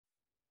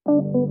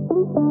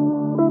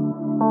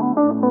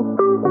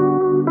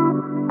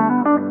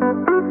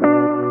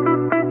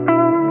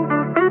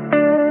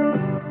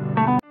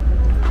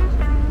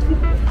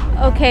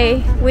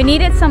Okay, we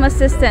needed some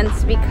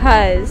assistance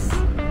because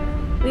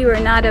we were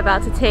not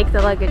about to take the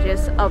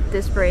luggages up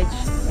this bridge.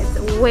 It's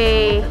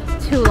way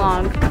too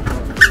long.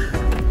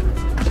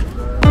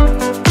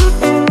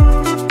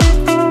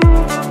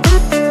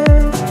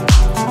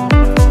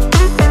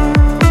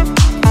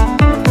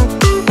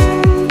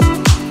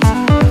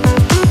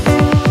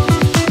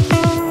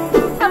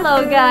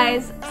 Hello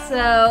guys,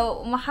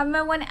 so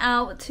Muhammad went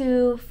out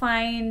to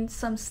find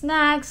some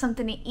snacks,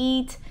 something to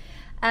eat,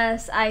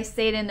 as I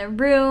stayed in the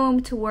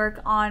room to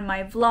work on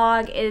my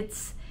vlog.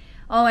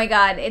 Oh my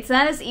god, it's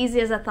not as easy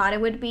as I thought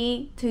it would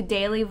be to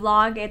daily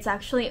vlog. It's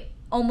actually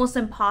almost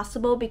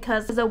impossible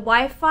because the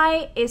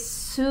Wi-Fi is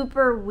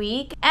super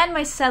weak and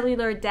my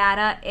cellular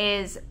data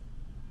is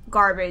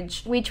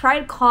garbage. We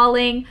tried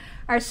calling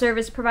our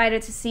service provider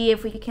to see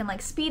if we can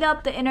like speed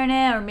up the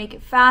internet or make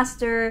it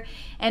faster,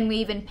 and we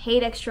even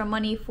paid extra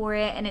money for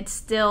it, and it's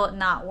still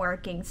not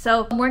working.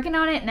 So I'm working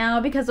on it now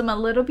because I'm a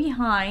little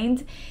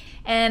behind,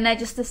 and I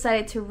just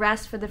decided to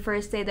rest for the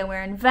first day that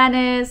we're in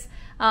Venice.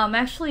 I'm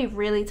actually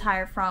really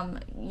tired from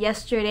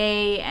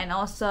yesterday, and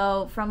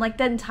also from like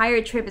the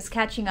entire trip is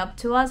catching up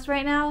to us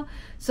right now.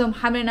 So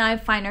Muhammad and I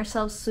find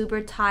ourselves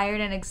super tired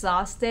and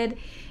exhausted,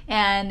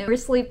 and we're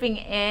sleeping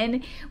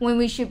in when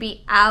we should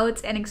be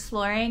out and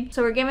exploring.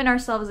 So we're giving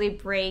ourselves a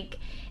break.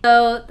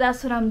 So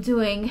that's what I'm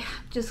doing.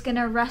 I'm just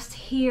gonna rest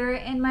here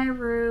in my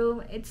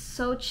room. It's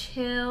so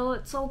chill,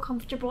 it's so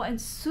comfortable and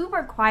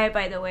super quiet,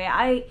 by the way.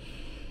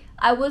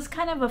 I was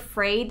kind of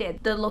afraid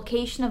that the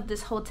location of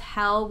this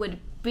hotel would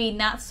be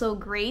not so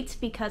great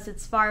because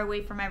it's far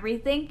away from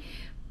everything,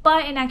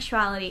 but in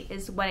actuality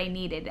is what I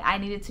needed. I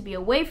needed to be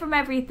away from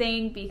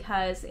everything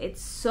because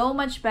it's so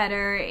much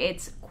better.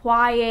 It's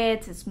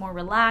quiet, it's more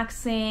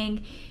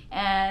relaxing,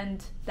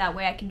 and that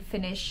way I can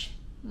finish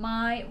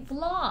my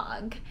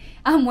vlog.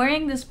 I'm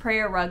wearing this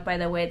prayer rug, by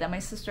the way, that my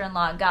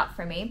sister-in-law got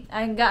for me.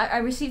 I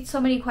received so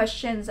many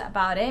questions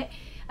about it.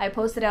 I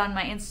posted it on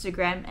my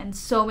Instagram, and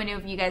so many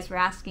of you guys were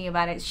asking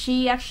about it.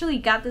 She actually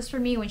got this for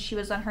me when she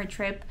was on her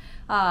trip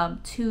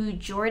to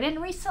Jordan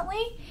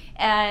recently,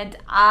 and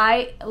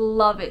I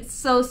love it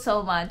so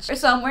much.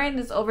 So I'm wearing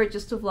this over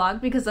just to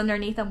vlog because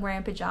underneath I'm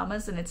wearing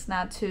pajamas and it's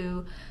not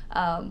too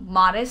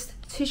modest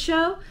to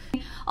show.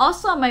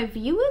 Also, my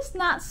view is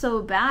not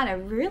so bad. I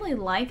really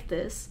like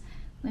this.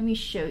 Let me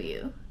show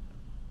you.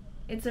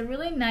 It's a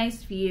really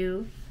nice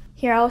view.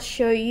 Here, I'll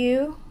show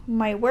you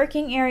my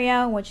working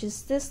area, which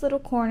is this little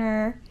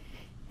corner,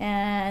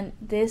 and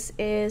this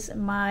is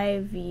my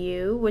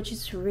view, which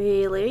is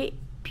really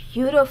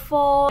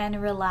beautiful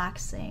and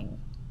relaxing.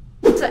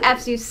 So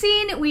as you've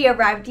seen, we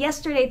arrived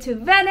yesterday to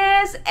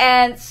Venice,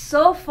 and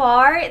so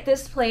far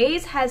this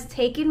place has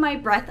taken my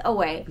breath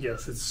away.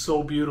 Yes, it's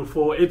so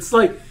beautiful. It's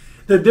like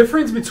the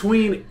difference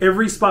between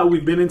every spot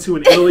we've been into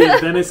in Italy and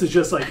Venice is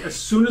just like, as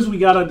soon as we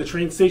got at the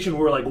train station,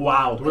 we're like,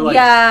 wow. We're like,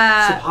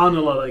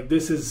 subhanAllah, like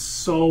this is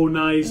so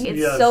nice.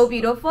 It's so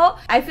beautiful.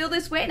 I feel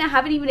this way, and I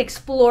haven't even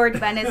explored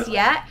Venice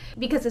yet,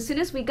 because as soon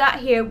as we got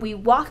here, we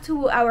walked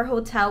to our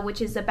hotel,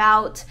 which is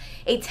about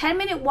a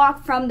 10-minute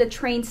walk from the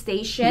train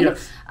station.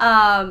 Yes.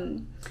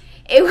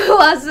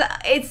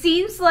 It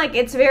seems like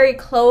it's very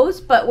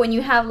close, but when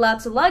you have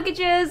lots of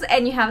luggages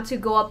and you have to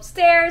go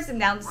upstairs and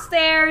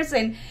downstairs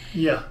and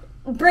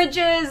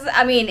bridges,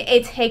 I mean,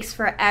 it takes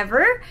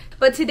forever.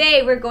 But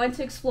today we're going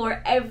to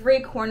explore every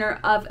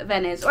corner of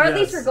Venice, or at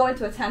least we're going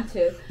to attempt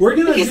to. We're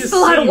gonna just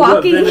see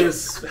what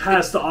Venice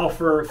has to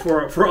offer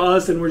for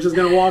us, and we're just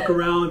gonna walk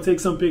around, take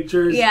some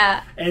pictures,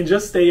 and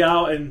just stay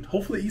out and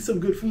hopefully eat some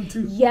good food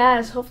too.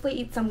 Yes, hopefully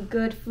eat some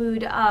good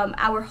food.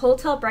 Our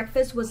hotel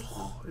breakfast was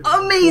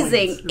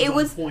amazing. It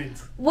was,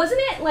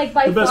 wasn't it like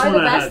by far the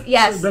best?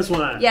 Yes, the best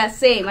one I had. Yeah,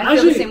 same. I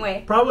feel the same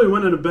way. Probably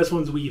one of the best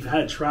ones we've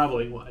had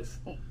traveling wise.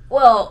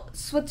 Well,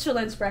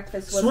 Switzerland's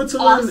breakfast was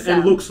awesome.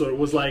 And Luxor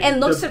was like, and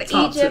Luxor,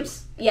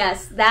 Egypt.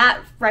 Yes,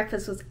 that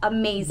breakfast was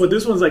amazing. But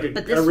this one's like a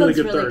really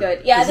good third.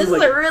 Good. Yeah, this is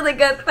like a really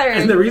good third.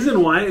 And the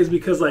reason why is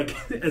because like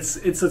it's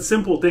a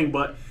simple thing,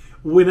 but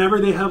whenever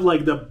they have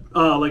like the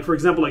like for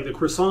example like the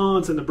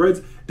croissants and the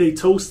breads, they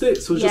toast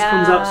it, so it just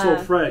comes out so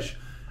fresh.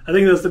 I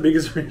think that's the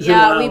biggest reason.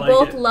 Yeah, we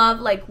both love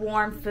like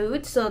warm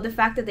food, so the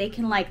fact that they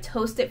can like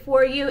toast it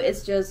for you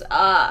is just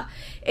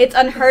it's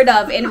unheard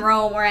of in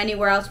Rome or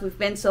anywhere else we've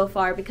been so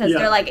far, because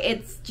they're like,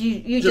 it's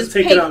you just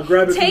take it out,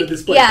 grab it from the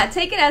display. Yeah,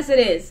 take it as it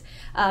is.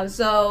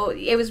 So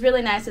it was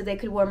really nice that they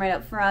could warm it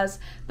up for us,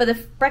 but the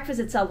breakfast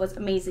itself was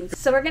amazing.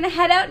 So we're gonna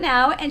head out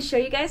now and show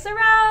you guys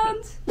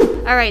around.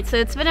 All right, so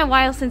it's been a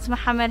while since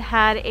Muhammad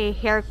had a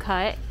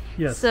haircut.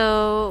 Yes.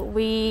 So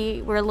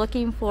we were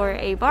looking for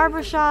a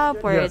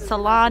barbershop or a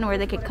salon where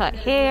they could cut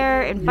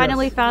hair, and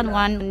finally found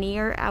one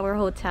near our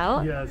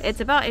hotel. Yes. It's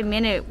about a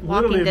minute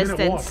walking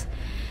distance.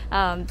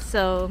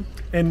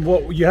 And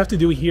what you have to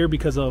do here,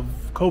 because of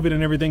COVID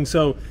and everything,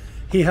 so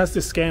he has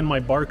to scan my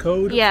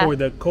barcode for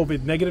the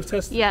COVID negative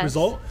test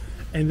result.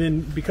 and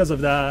then because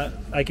of that,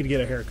 I could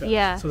get a haircut.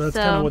 Yeah. So that's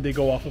kind of what they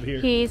go off of here.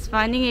 He's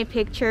finding a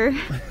picture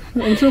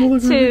I'm trying to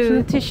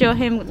look to show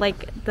him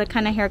like the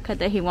kind of haircut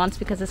that he wants,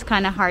 because it's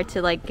kind of hard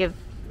to like give,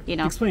 you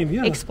know,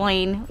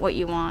 explain what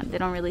you want. They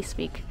don't really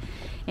speak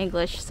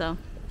English, so.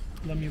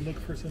 Let me look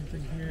for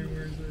something here.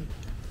 Where is it?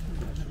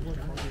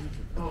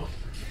 Oh.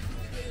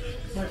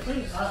 My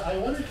friend, I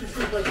wanted to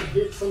see if I could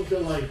get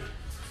something like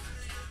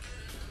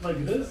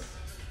this.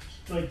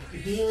 Like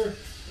here.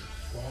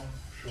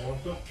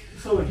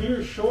 So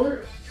here's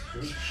short.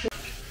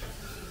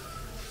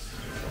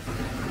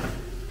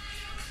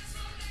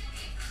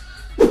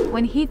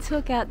 When he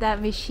took out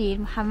that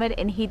machine, Muhammad,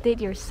 and he did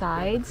your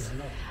sides,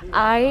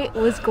 I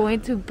was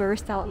going to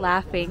burst out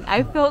laughing.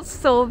 I felt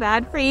so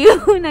bad for you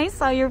when I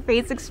saw your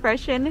face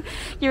expression.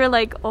 You were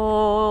like,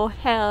 oh,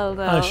 hell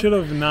no. I should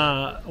have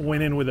not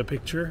went in with a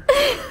picture.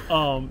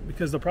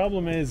 Because the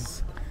problem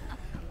is,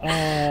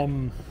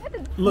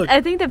 look.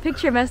 I think the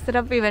picture messed it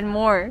up even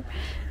more.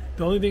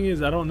 The only thing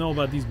is, I don't know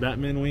about these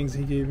Batman wings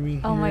he gave me.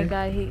 Oh my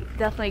god, he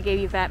definitely gave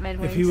you Batman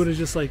wings. If he would have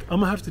just like, I'm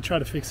gonna have to try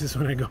to fix this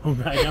when I go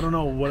back. I don't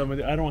know what I'm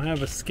gonna do. I don't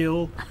have a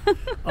skill.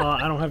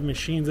 I don't have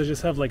machines. I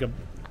just have like a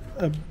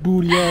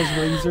booty ass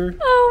razor.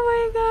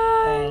 Oh my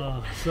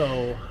god.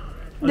 So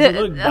does it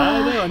look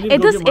bad though? I need to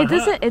go get my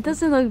hat. It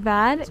doesn't look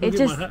bad.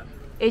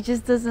 It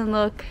just doesn't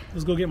look.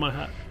 Let's go get my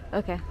hat.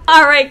 Okay.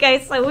 Alright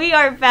guys, so we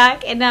are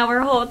back in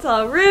our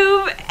hotel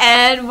room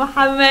and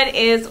Muhammad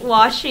is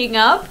washing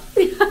up.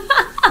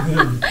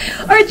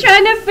 Or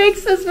trying to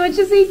fix as much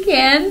as he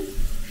can.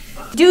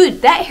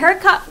 Dude, that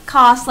haircut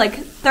costs like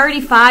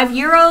 35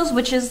 euros,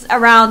 which is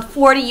around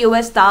 40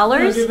 US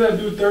dollars. I give that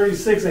dude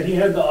 36 and he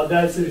had the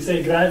audacity to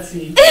say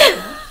grazie.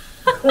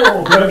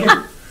 Oh,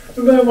 bro.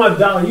 Look at my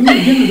dollar. You need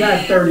to give me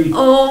that 30.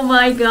 Oh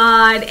my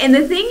god. And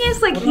the thing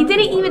is, like, he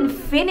didn't even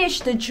finish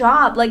the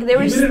job. Like, there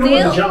was still. He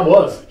didn't know what the job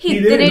was. He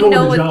didn't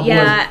know what the job was.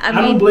 I mean,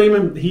 I don't blame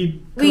him.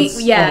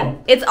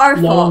 It's our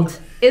fault.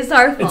 It's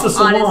our fault. It's a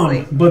salon.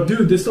 Honestly. But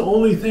dude, this is the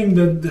only thing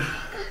that.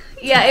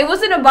 Yeah, it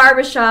wasn't a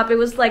barbershop. It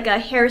was like a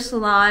hair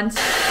salon.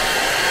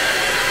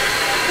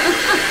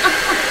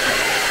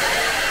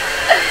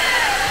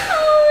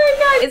 Oh my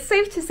god. It's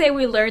safe to say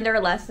we learned our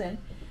lesson.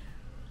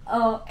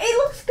 Oh, it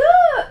looks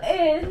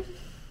good.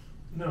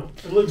 No,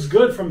 it looks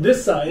good from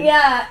this side.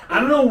 Yeah. I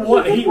don't know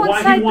why he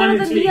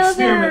wanted to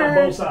experiment on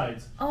both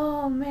sides.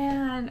 Oh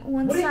man,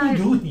 one side. What are you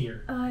doing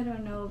here? I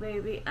don't know,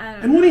 baby. I don't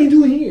know. And what are you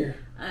doing here?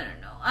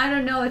 I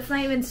don't know. It's not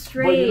even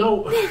straight.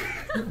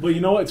 But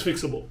you know what? It's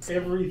fixable.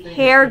 Everything.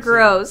 Hair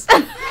grows.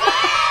 Everything is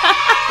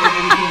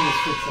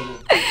fixable.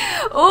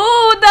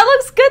 Oh, that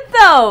looks good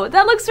though.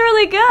 That looks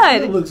really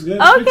good. It looks good.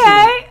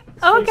 Okay.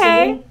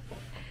 Okay. Fixable,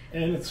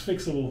 and it's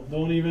fixable.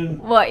 Don't even.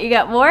 What? You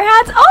got more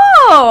hats?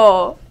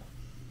 Oh.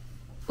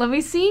 Let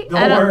me see.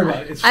 Don't worry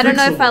about it. It's fixable. I don't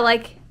know if I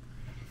like.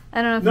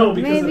 I don't know. No,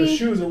 because of the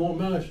shoes, it won't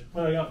match.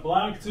 But I got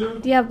black too.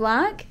 Do you have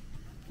black?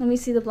 Let me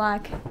see the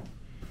black.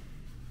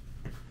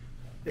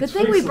 Good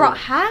thing fixable. We brought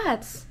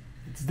hats.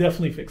 It's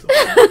definitely fixable.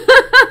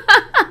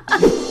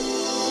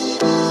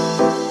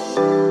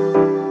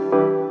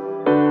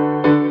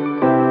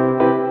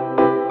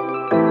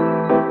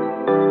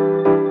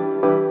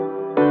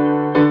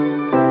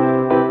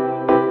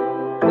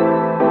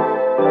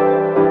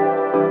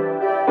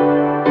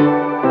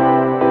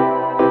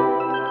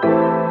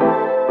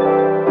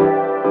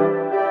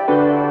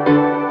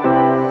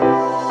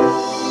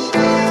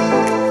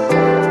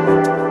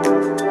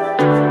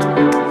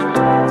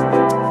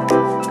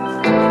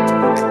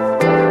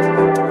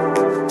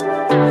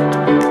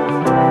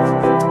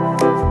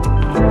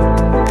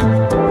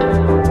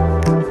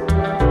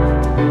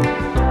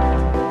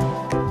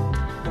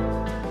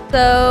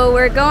 So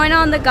we're going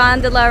on the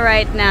gondola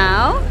right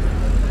now.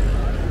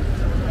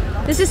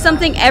 This is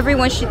something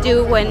everyone should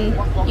do when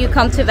you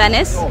come to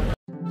Venice.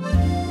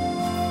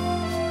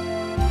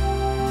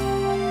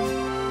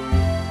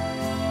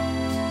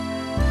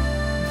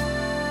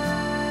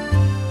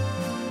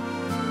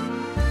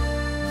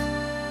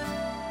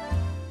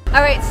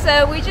 Alright,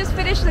 so we just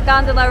finished the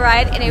gondola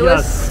ride and it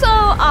was so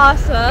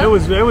awesome. It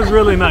was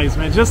really nice,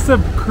 man. Just to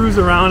cruise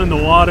around in the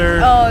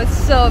water. Oh, it's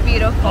so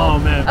beautiful. Oh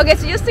man. Okay,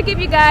 so just to give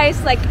you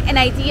guys like an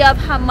idea of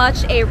how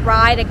much a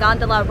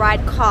gondola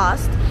ride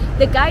cost,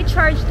 the guy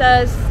charged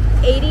us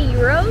 80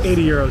 euros.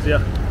 80 euros, yeah.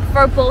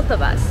 For both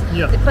of us.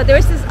 Yeah. But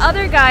there's this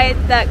other guy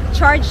that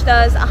charged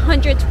us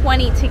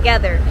 120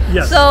 together.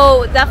 Yes.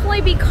 So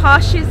definitely be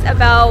cautious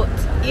about,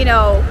 you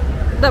know,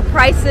 the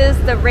prices,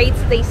 the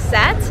rates they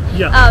set.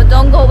 Yeah.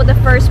 Don't go with the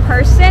first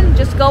person.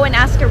 Just go and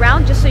ask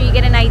around just so you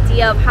get an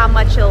idea of how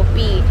much it'll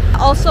be.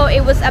 Also,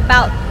 it was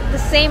about the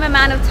same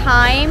amount of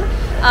time.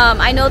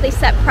 I know they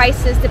set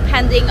prices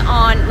depending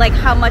on like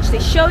how much they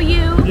show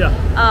you. Yeah.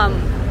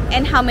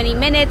 And how many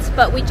minutes,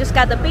 but we just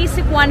got the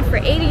basic one for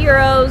 80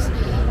 euros.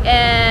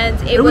 And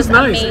it was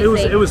nice.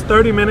 Amazing. It was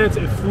 30 minutes.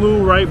 It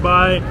flew right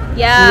by.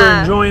 Yeah. We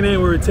were enjoying it.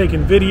 We were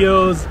taking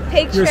videos.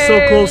 Pictures. You're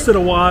so close to the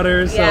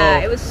water. So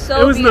yeah, it was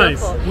so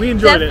beautiful. Nice. We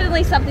enjoyed it.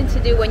 Definitely something to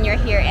do when you're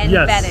here in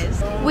Yes.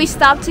 Venice. We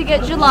stopped to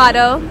get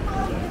gelato.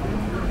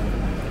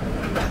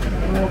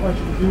 don't know if I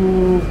should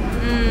do...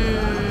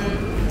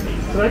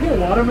 Should I get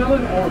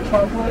watermelon or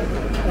chocolate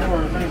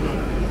or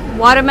mango?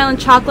 Watermelon,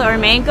 chocolate, or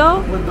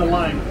mango? With the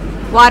lime.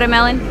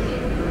 Watermelon.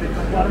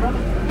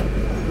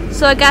 Watermelon?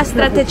 So I got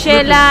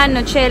stracciatella,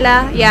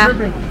 nocella. Yeah.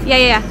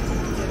 Yeah.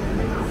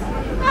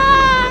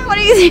 Ah, what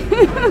are you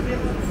doing?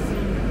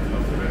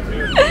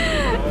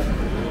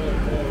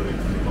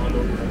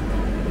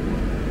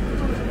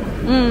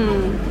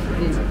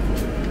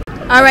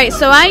 Alright,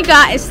 so I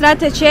got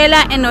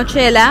stracciatella and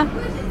nocella.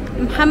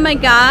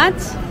 Muhammad got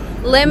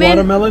lemon.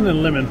 Watermelon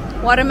and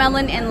lemon.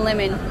 Watermelon and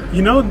lemon.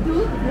 You know,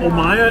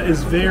 Omaya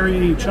is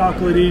very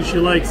chocolatey. She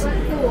likes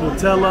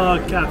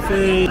Nutella,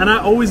 cafe, and I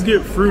always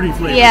get fruity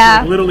flavors. Yeah,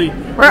 like literally.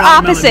 We're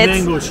opposites.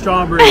 Mango,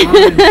 strawberry,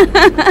 orange,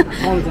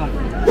 all the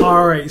time.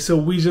 All right, so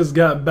we just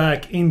got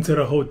back into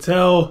the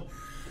hotel.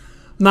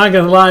 Not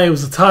gonna lie, it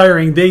was a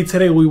tiring day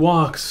today. We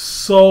walked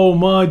so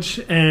much,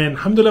 and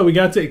alhamdulillah, we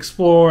got to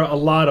explore a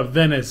lot of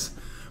Venice.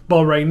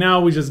 But right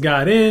now, we just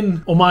got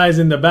in. Omaya's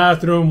in the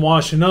bathroom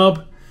washing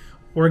up.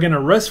 We're gonna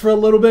rest for a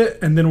little bit,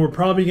 and then we're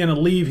probably gonna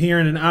leave here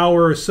in an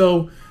hour or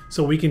so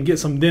we can get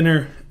some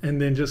dinner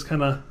and then just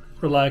kind of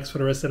relax for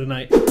the rest of the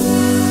night.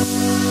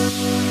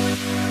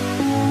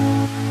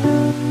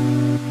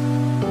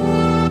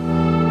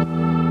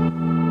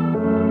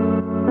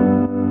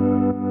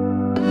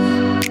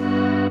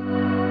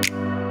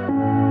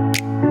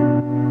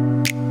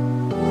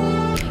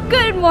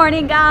 Good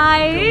morning,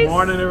 guys. Good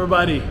morning,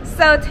 everybody.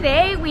 So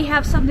today we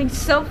have something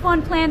so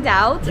fun planned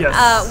out.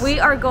 Yes. We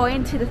are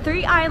going to the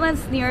 3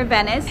 islands near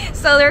Venice.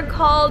 So they're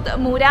called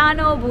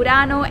Murano,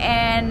 Burano,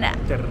 and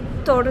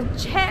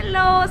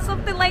Torcello,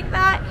 something like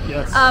that.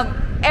 Yes.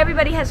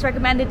 Everybody has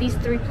recommended these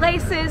 3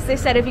 places. They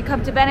said if you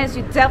come to Venice,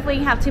 you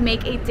definitely have to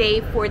make a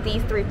day for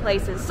these 3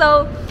 places.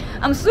 So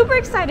I'm super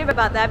excited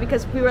about that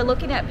because we were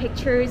looking at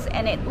pictures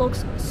and it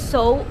looks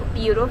so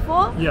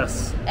beautiful.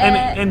 Yes.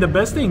 And the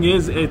best thing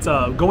is it's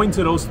going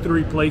to those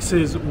 3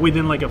 places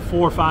within like a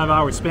 4 or 5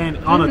 hour span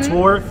on a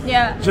tour.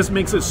 Yeah. Just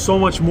makes it so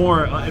much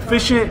more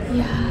efficient,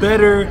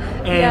 better,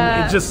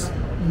 and it just...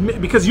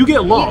 Because you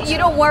get lost. You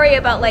don't worry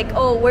about like,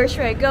 oh, where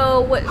should I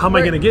go? How am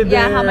I going to get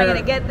there? Yeah, how am I going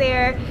to get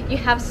there? You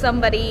have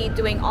somebody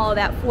doing all of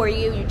that for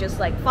you. You just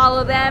like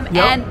follow them. Yep.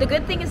 And the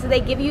good thing is that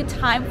they give you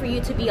time for you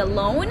to be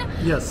alone.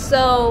 Yes.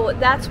 So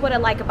that's what I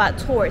like about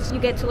tours. You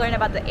get to learn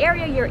about the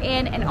area you're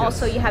in, and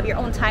also you have your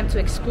own time to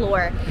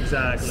explore.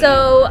 Exactly.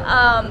 So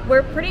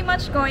we're pretty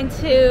much going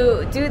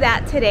to do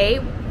that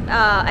today.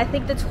 I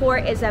think the tour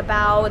is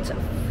about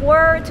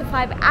 4 to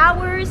 5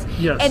 hours.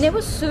 Yes. And it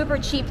was super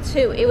cheap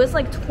too. It was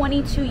like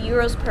 22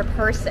 euros per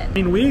person. I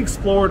mean, we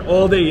explored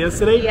all day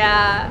yesterday.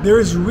 Yeah.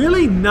 There's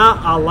really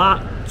not a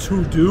lot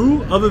to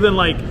do other than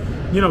like,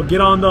 you know, get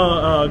on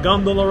the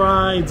gondola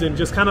rides and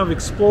just kind of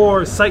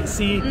explore,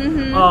 sightsee.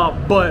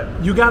 But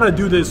you gotta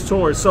do this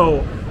tour.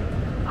 So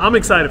I'm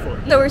excited for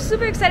it. So we're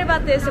super excited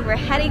about this, and we're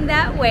heading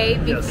that way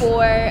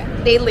before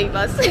they leave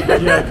us.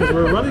 Yeah, because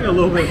we're running a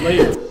little bit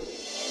late.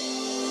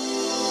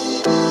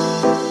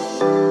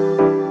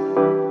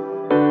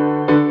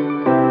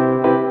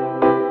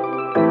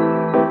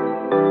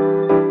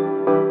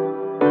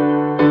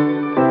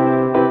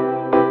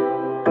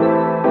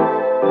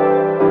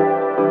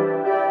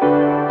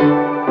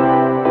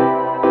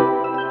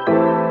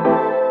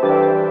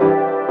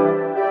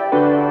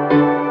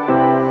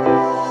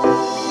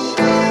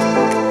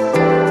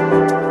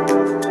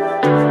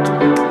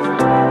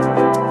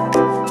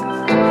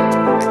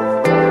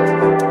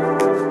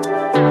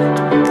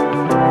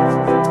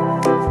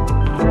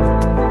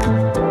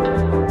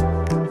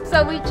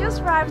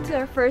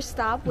 First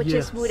stop, which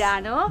is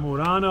Murano.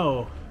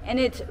 Murano. And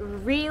it's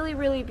really,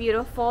 really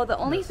beautiful. The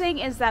only thing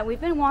is that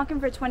we've been walking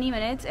for 20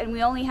 minutes and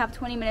we only have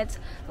 20 minutes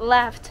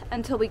left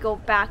until we go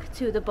back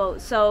to the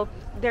boat. So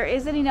there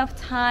isn't enough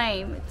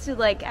time to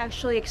like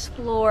actually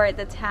explore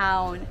the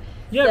town.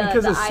 Yeah,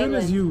 because as soon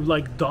as you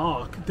like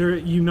dock, there,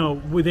 you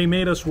know, they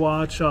made us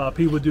watch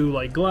people do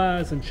like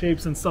glass and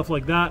shapes and stuff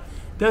like that.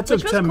 That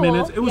took 10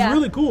 minutes. It was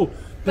really cool.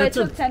 But it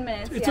took 10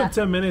 minutes. It took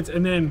 10 minutes,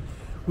 and then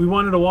we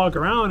wanted to walk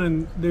around,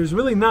 and there's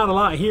really not a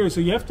lot here,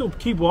 so you have to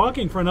keep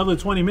walking for another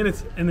 20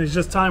 minutes, and there's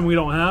just time we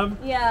don't have.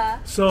 Yeah.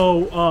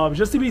 So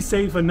just to be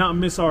safe and not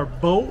miss our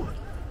boat,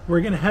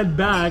 we're gonna head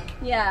back.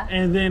 Yeah.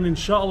 And then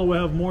inshallah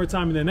we'll have more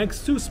time in the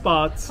next 2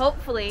 spots.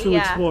 Hopefully, to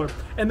explore.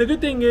 And the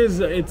good thing is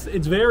it's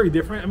very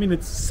different. I mean,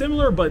 it's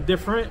similar but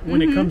different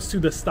when it comes to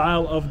the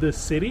style of the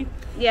city.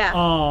 Yeah.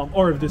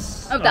 Or of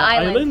this the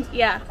island.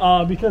 Yeah.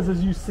 Because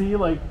as you see,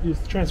 like,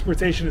 this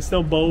transportation is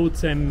still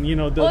boats, and you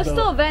know it's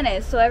still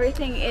Venice, so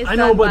everything is. I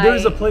know, but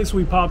there's a place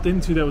we popped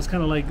into that was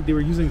kind of like they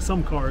were using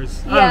some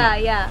cars.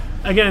 Yeah.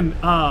 Again,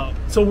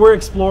 so we're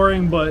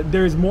exploring, but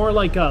there's more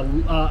like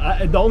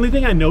the only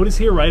thing I noticed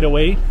here right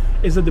away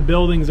is that the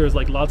buildings, there's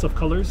like lots of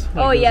colors.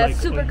 Like, like,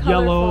 super colorful.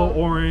 Yellow,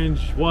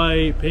 orange,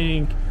 white,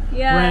 pink,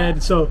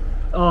 red. So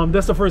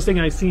that's the first thing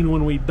I seen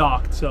when we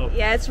docked. So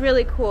yeah, it's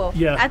really cool.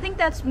 Yeah, I think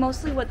that's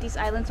mostly what these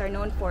islands are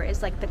known for,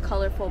 is like the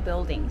colorful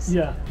buildings.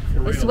 Yeah,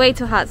 it's way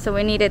too hot, so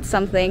we needed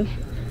something.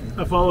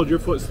 I followed your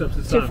footsteps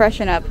this time. To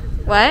freshen up.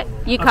 What?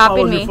 You I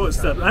copied me. Your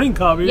footsteps. I didn't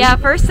copy you. Yeah,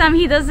 first time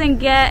he doesn't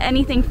get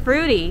anything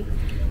fruity.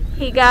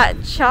 He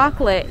got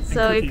chocolate,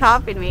 so he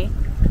copied me.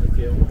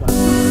 Okay, bye.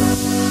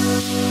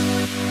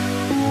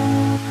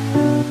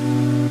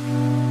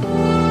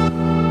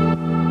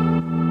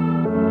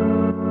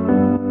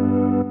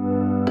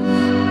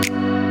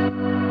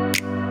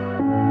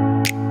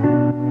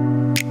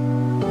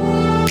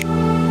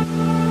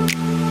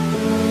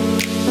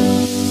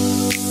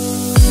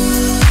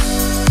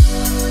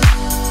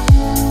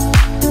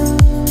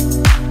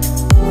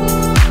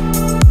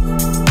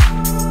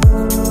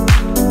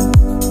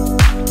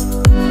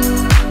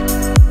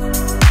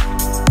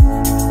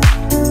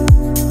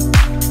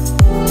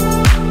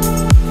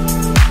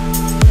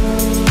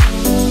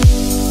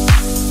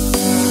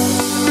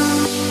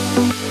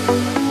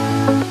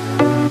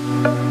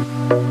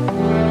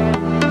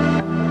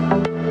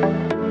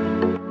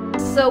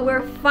 So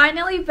we're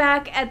finally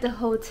back at the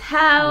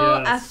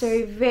hotel after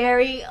a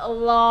very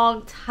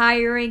long,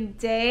 tiring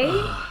day.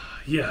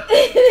 Yeah.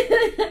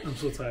 I'm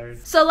so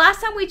tired. So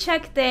last time we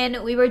checked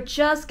in, we were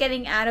just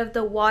getting out of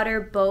the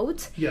water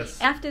boat. Yes.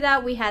 After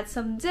that, we had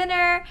some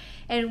dinner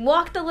and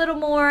walked a little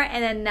more,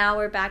 and then now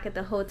we're back at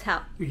the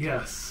hotel.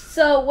 Yes.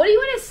 So what do you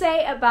want to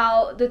say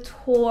about the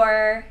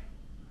tour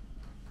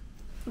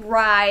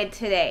ride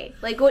today?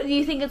 Like, what do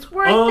you think it's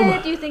worth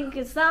it? Do you think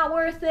it's not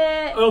worth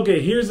it?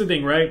 Okay, here's the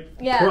thing, right?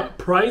 Yeah.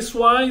 Price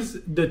wise,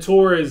 the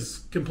tour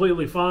is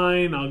completely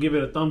fine. I'll give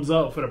it a thumbs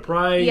up for the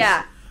price.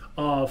 Yeah.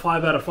 5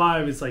 out of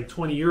 5. It's like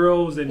 20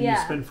 euros, and you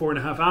spend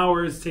 4.5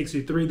 hours. Takes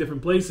you 3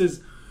 different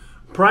places.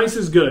 Price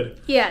is good.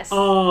 Yes.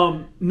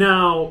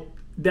 Now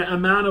the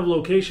amount of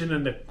location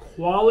and the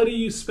quality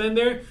you spend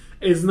there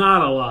is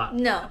not a lot.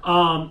 No.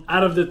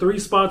 Out of the 3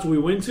 spots we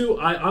went to,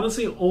 I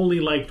honestly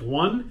only liked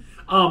one.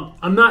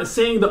 I'm not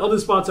saying the other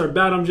spots are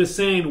bad. I'm just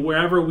saying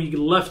wherever we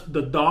left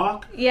the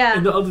dock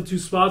in the other 2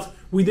 spots,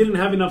 we didn't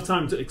have enough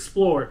time to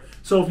explore.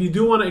 So if you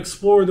do want to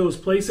explore those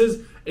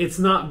places, it's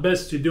not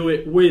best to do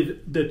it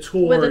with the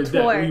tour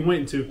that we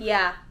went to.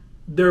 Yeah.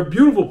 They're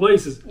beautiful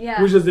places.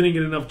 Yeah. We just didn't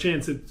get enough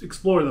chance to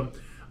explore them.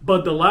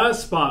 But the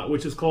last spot,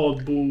 which is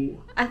called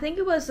I think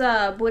it was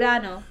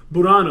Burano.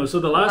 Burano. So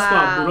the last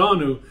spot,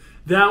 Burano,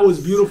 that was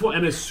beautiful.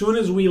 And as soon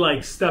as we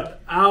like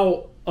stepped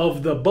out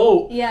of the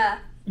boat,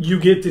 you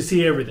get to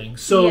see everything.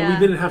 So we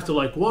didn't have to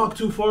like walk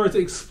too far to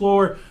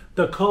explore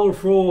the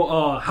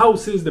colorful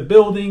houses, the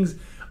buildings.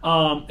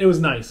 It was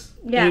nice.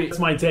 Yeah. It's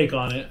my take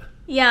on it.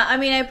 Yeah, I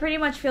mean, I pretty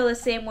much feel the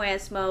same way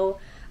as Mo.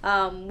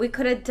 We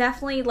could have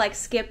definitely like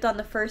skipped on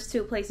the first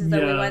 2 places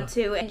that we went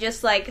to and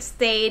just like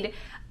stayed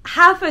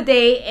half a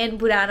day in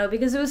Burano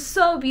because it was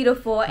so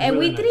beautiful, and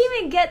really we didn't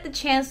even get the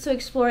chance to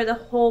explore the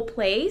whole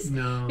place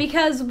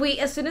because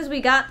as soon as we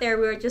got there,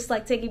 we were just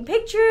like taking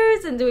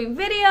pictures and doing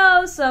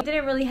videos, so we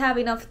didn't really have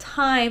enough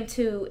time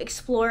to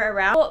explore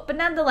around. But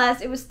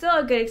nonetheless, it was still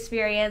a good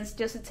experience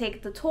just to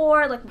take the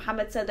tour. Like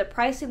Mohammed said, the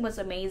pricing was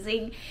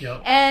amazing.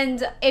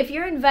 And if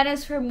you're in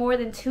Venice for more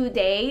than 2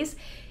 days,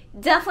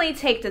 definitely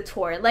take the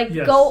tour. Like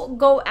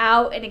go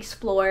out and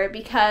explore,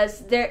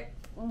 because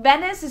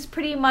Venice is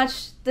pretty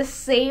much the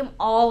same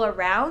all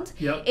around.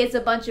 It's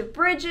a bunch of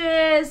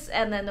bridges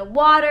and then the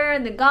water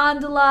and the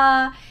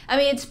gondola. I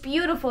mean, it's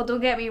beautiful,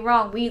 don't get me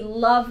wrong. We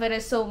love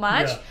Venice so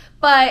much,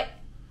 but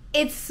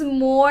it's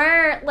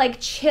more like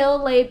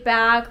chill, laid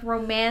back,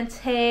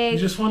 romantic. You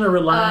just want to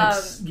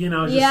relax, you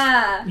know,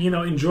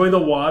 enjoy the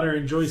water,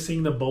 enjoy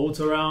seeing the boats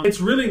around. It's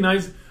really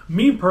nice.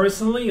 Me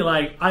personally,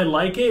 like, I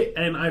like it,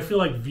 and I feel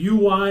like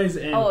view-wise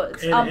and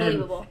it's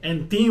unbelievable.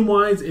 And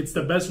theme-wise, it's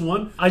the best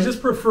one. I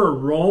just prefer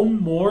Rome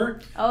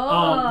more.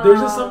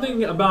 There's just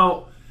something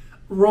about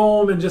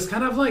Rome and just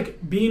kind of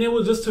like being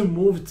able just to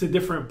move to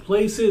different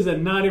places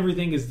and not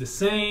everything is the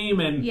same.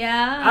 And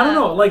I don't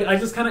know, like, I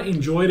just kind of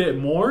enjoyed it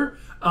more.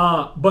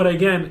 But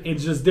again,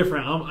 it's just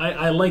different.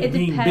 I like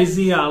being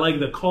busy. I like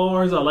the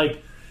cars. I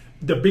like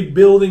the big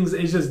buildings.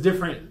 It's just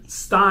different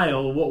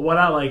style, what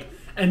I like.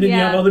 And then you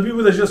have other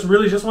people that just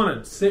really just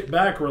want to sit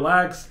back,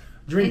 relax,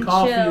 drink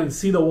coffee, and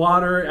see the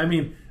water. I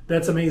mean,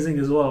 that's amazing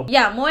as well.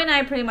 Yeah, Moy and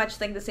I pretty much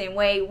think the same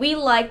way. We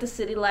like the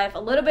city life a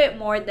little bit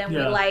more than we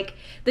like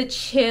the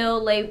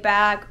chill,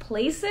 laid-back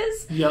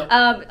places.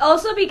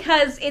 Also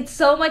because it's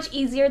so much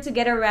easier to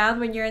get around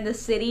when you're in the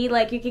city.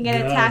 Like, you can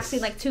get a taxi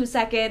in like 2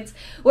 seconds.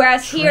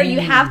 Whereas here, you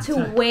have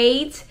to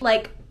wait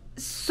like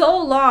so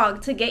long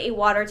to get a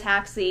water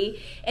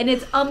taxi, and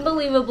it's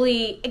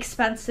unbelievably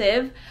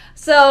expensive.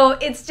 So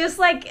it's just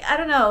like, I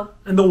don't know.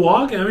 And the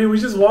walk, I mean, we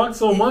just walked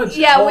so much.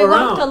 We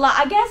walked a lot.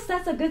 I guess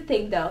that's a good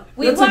thing, though.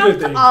 We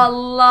walked a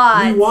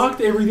lot. We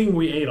walked everything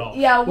we ate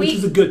off, which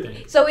is a good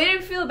thing. So we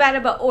didn't feel bad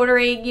about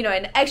ordering,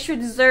 an extra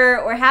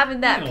dessert or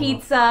having that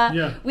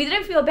pizza. We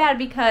didn't feel bad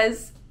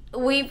because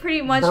we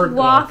pretty much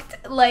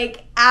walked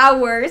like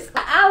hours,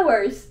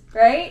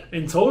 right?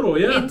 In total,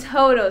 yeah. In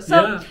total.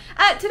 So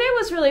today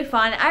was really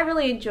fun. I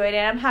really enjoyed it.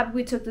 I'm happy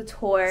we took the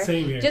tour.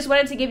 Same here. Just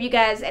wanted to give you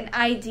guys an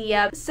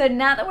idea. So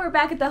now that we're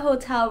back at the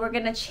hotel, we're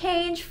going to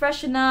change,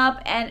 freshen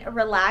up, and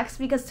relax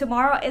because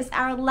tomorrow is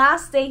our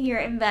last day here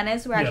in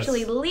Venice. We're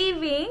actually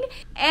leaving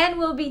and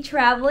we'll be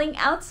traveling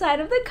outside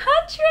of the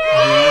country.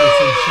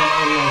 Yes,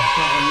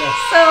 inshallah.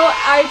 So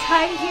our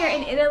time here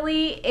in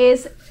Italy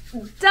is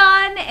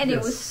done and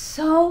it was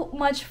so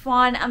much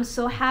fun. I'm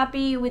so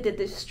happy we did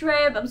this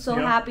trip. I'm so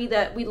happy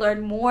that we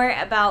learned more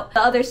about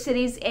the other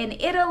cities in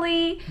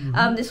Italy.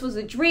 This was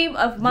a dream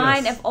of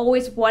mine. I've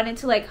always wanted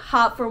to like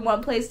hop from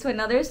one place to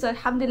another, so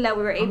alhamdulillah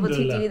we were able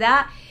to do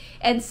that,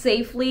 and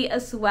safely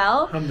as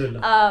well.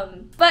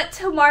 But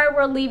tomorrow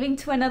we're leaving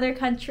to another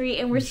country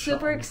and we're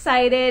super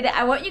excited.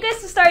 I want you guys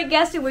to start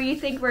guessing where you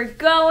think we're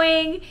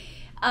going.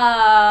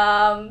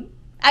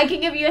 I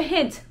can give you a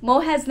hint. Mo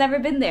has never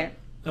been there.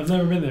 I've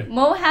never been there.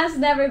 Mo has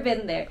never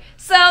been there.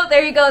 So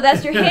there you go.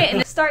 That's your hint.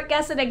 And start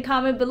guessing and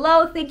comment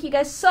below. Thank you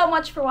guys so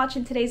much for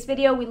watching today's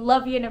video. We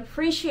love you and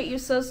appreciate you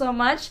so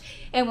much.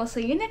 And we'll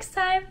see you next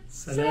time.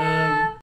 Salam.